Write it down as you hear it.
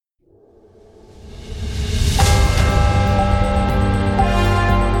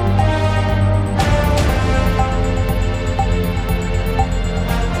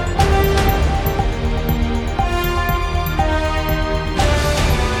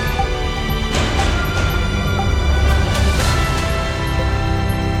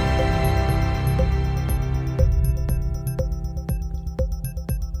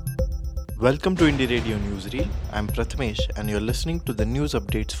Welcome to Indie Radio Newsreel. I'm Prathamesh and you're listening to the news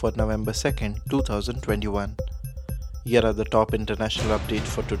updates for November 2nd, 2021. Here are the top international updates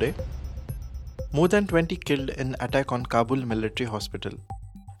for today. More than 20 killed in attack on Kabul military hospital.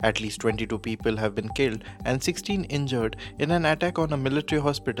 At least 22 people have been killed and 16 injured in an attack on a military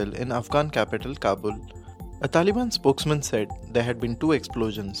hospital in Afghan capital Kabul. A Taliban spokesman said there had been two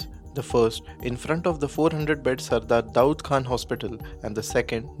explosions. The first in front of the 400-bed Sardar Daud Khan hospital and the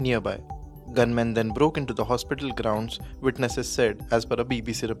second nearby. Gunmen then broke into the hospital grounds, witnesses said, as per a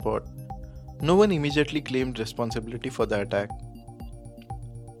BBC report. No one immediately claimed responsibility for the attack.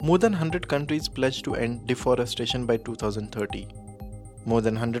 More than 100 countries pledged to end deforestation by 2030. More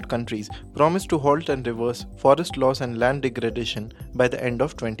than 100 countries promised to halt and reverse forest loss and land degradation by the end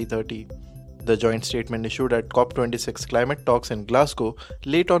of 2030. The joint statement issued at COP26 climate talks in Glasgow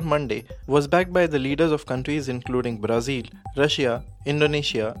late on Monday was backed by the leaders of countries including Brazil, Russia,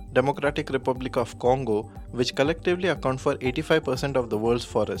 Indonesia, Democratic Republic of Congo, which collectively account for 85% of the world's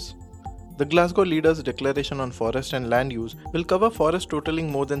forests. The Glasgow leaders' declaration on forest and land use will cover forests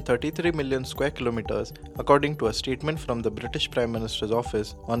totaling more than 33 million square kilometers, according to a statement from the British Prime Minister's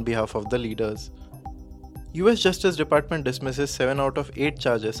office on behalf of the leaders. US Justice Department dismisses 7 out of 8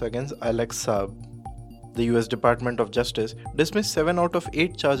 charges against Alex Saab. The US Department of Justice dismissed 7 out of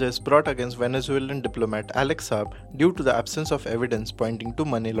 8 charges brought against Venezuelan diplomat Alex Saab due to the absence of evidence pointing to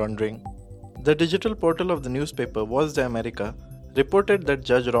money laundering. The digital portal of the newspaper Voz de America reported that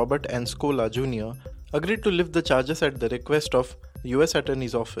Judge Robert N. Scola Jr. agreed to lift the charges at the request of US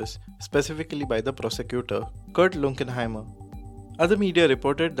Attorney's Office, specifically by the prosecutor, Kurt Lunkenheimer. Other media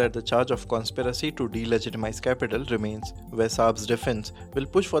reported that the charge of conspiracy to delegitimize capital remains, where Saab's defense will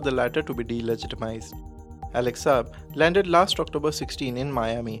push for the latter to be delegitimized. Alex Saab landed last October 16 in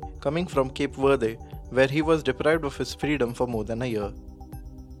Miami, coming from Cape Verde, where he was deprived of his freedom for more than a year.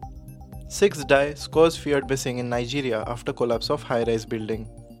 6 die, scores feared missing in Nigeria after collapse of high-rise building.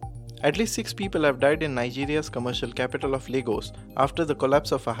 At least 6 people have died in Nigeria's commercial capital of Lagos after the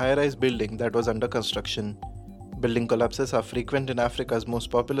collapse of a high-rise building that was under construction. Building collapses are frequent in Africa's most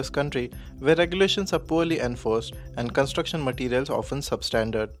populous country, where regulations are poorly enforced and construction materials often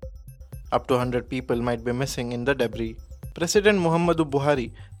substandard. Up to 100 people might be missing in the debris. President Muhammadu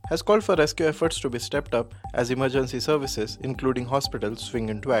Buhari has called for rescue efforts to be stepped up as emergency services, including hospitals, swing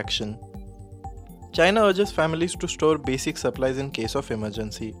into action. China urges families to store basic supplies in case of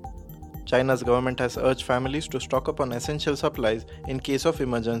emergency. China's government has urged families to stock up on essential supplies in case of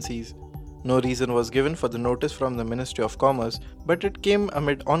emergencies. No reason was given for the notice from the Ministry of Commerce, but it came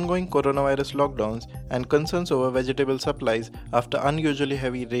amid ongoing coronavirus lockdowns and concerns over vegetable supplies after unusually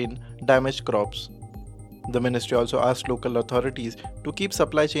heavy rain damaged crops. The ministry also asked local authorities to keep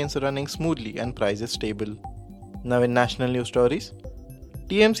supply chains running smoothly and prices stable. Now in national news stories.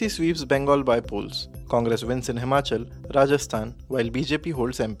 TMC sweeps Bengal by polls. Congress wins in Himachal, Rajasthan, while BJP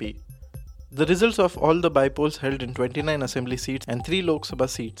holds MP. The results of all the by-polls held in 29 assembly seats and 3 Lok Sabha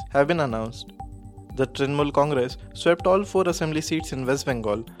seats have been announced. The Trinamool Congress swept all 4 assembly seats in West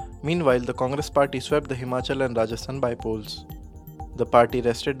Bengal. Meanwhile, the Congress party swept the Himachal and Rajasthan by-polls. The party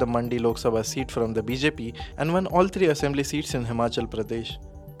wrested the Mandi Lok Sabha seat from the BJP and won all 3 assembly seats in Himachal Pradesh.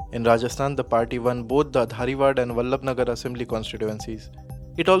 In Rajasthan, the party won both the Dhariwad and Vallabhnagar assembly constituencies.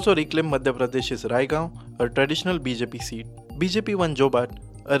 It also reclaimed Madhya Pradesh's Raigaon, a traditional BJP seat. BJP won Jobat,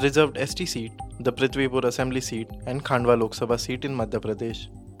 a reserved ST seat, the Prithvipur Assembly seat, and Khandwa Lok Sabha seat in Madhya Pradesh.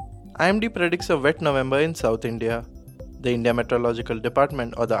 IMD predicts a wet November in South India. The India Meteorological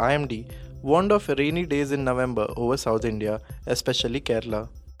Department, or the IMD, warned of rainy days in November over South India, especially Kerala.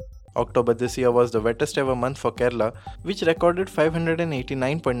 October this year was the wettest ever month for Kerala, which recorded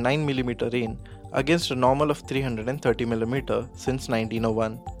 589.9mm rain against a normal of 330 mm since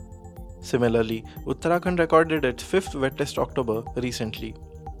 1901. Similarly, Uttarakhand recorded its 5th wettest October recently.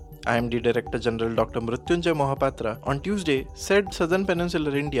 IMD Director General Dr. Mrutyunjay Mohapatra on Tuesday said southern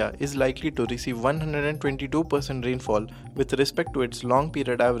peninsular India is likely to receive 122% rainfall with respect to its long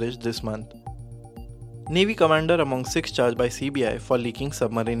period average this month. Navy commander among 6 charged by CBI for leaking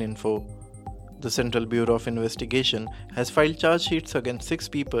submarine info. The Central Bureau of Investigation has filed charge sheets against 6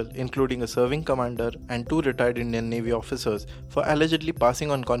 people, including a serving commander and 2 retired Indian Navy officers, for allegedly passing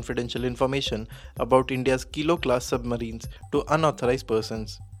on confidential information about India's Kilo-class submarines to unauthorized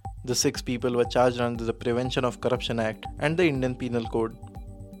persons. The 6 people were charged under the Prevention of Corruption Act and the Indian Penal Code.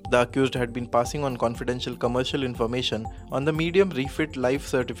 The accused had been passing on confidential commercial information on the Medium Refit Life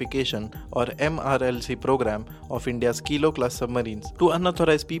Certification or MRLC program of India's Kilo-class submarines to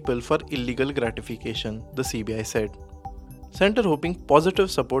unauthorized people for illegal gratification, the CBI said. Centre hoping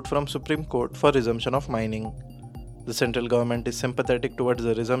positive support from Supreme Court for resumption of mining. The central government is sympathetic towards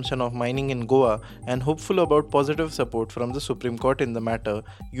the resumption of mining in Goa and hopeful about positive support from the Supreme Court in the matter,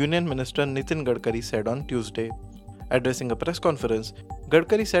 Union Minister Nitin Gadkari said on Tuesday. Addressing a press conference,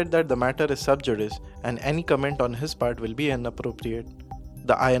 Gadkari said that the matter is sub judice and any comment on his part will be inappropriate.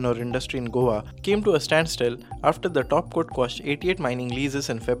 The iron ore industry in Goa came to a standstill after the top court quashed 88 mining leases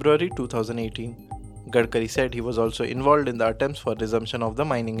in February 2018. Gadkari said he was also involved in the attempts for resumption of the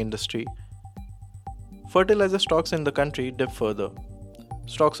mining industry. Fertilizer stocks in the country dip further.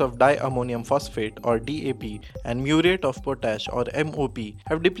 Stocks of diammonium phosphate or DAP and muriate of potash or MOP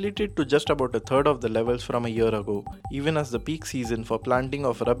have depleted to just about a third of the levels from a year ago, even as the peak season for planting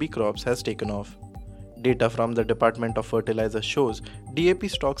of rabi crops has taken off. Data from the Department of Fertilizer shows DAP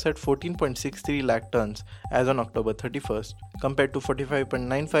stocks at 14.63 lakh tons as on October 31st, compared to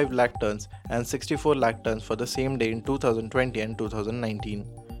 45.95 lakh tons and 64 lakh tons for the same day in 2020 and 2019.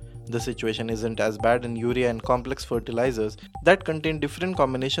 The situation isn't as bad in urea and complex fertilizers that contain different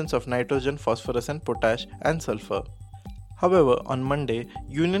combinations of nitrogen, phosphorus and potash and sulfur. However, on Monday,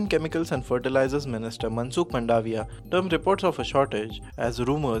 Union Chemicals and Fertilizers Minister Mansukh Mandaviya termed reports of a shortage as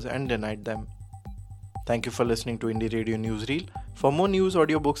rumors and denied them. Thank you for listening to Indie Radio Newsreel. For more news,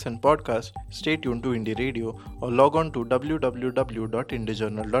 audiobooks and podcasts, stay tuned to Indie Radio or log on to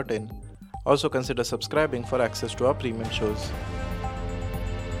www.indiejournal.in. Also consider subscribing for access to our premium shows.